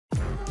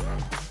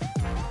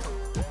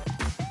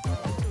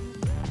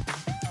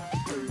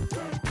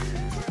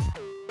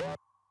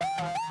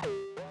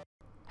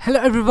Hello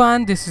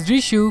everyone, this is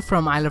Rishu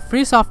from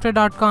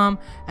IloveFreeSoftware.com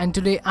and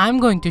today I'm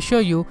going to show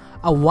you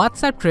a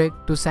WhatsApp trick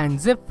to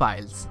send zip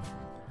files.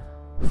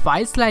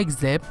 Files like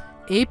zip,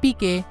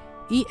 APK,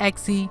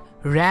 exe,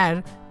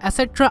 rar,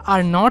 etc.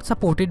 are not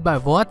supported by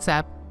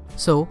WhatsApp,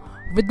 so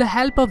with the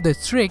help of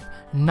this trick,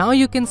 now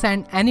you can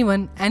send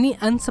anyone any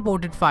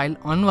unsupported file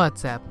on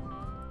WhatsApp.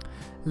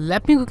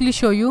 Let me quickly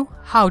show you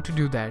how to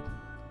do that.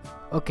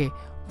 Okay,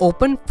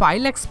 open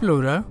File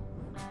Explorer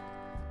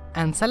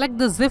and select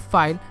the zip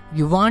file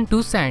you want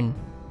to send.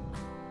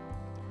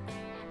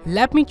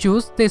 Let me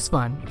choose this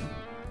one.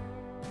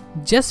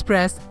 Just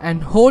press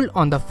and hold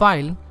on the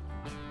file.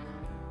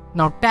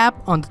 Now tap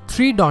on the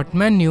three-dot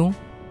menu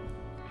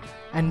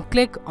and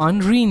click on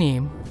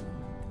Rename.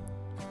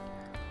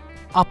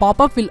 A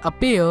pop-up will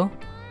appear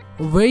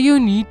where you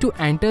need to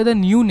enter the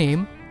new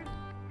name.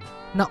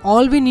 Now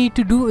all we need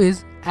to do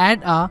is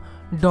add a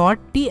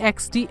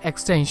 .txt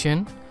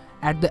extension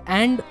at the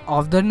end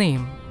of the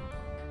name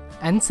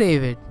and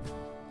save it.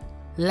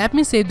 Let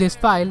me save this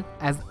file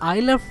as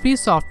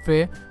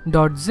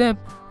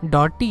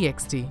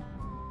IloveFreeSoftware.zip.txt.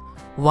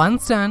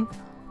 Once done,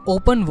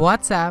 open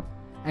WhatsApp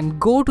and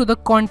go to the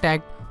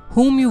contact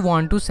whom you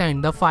want to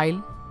send the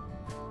file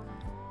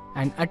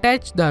and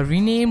attach the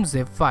renamed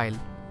zip file.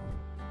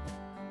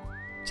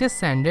 Just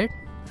send it.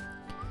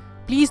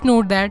 Please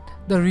note that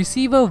the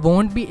receiver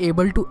won't be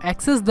able to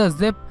access the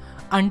zip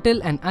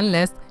until and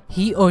unless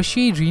he or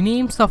she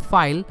renames the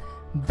file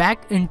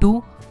back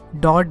into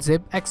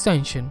 .zip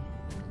extension.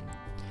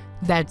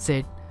 That's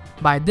it.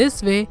 By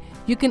this way,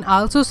 you can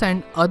also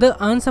send other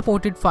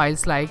unsupported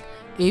files like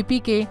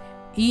APK,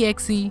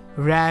 exe,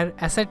 rar,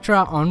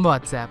 etc. on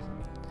WhatsApp.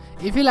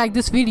 If you like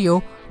this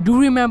video, do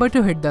remember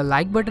to hit the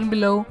like button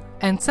below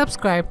and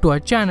subscribe to our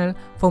channel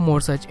for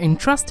more such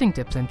interesting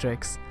tips and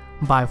tricks.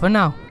 Bye for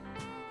now.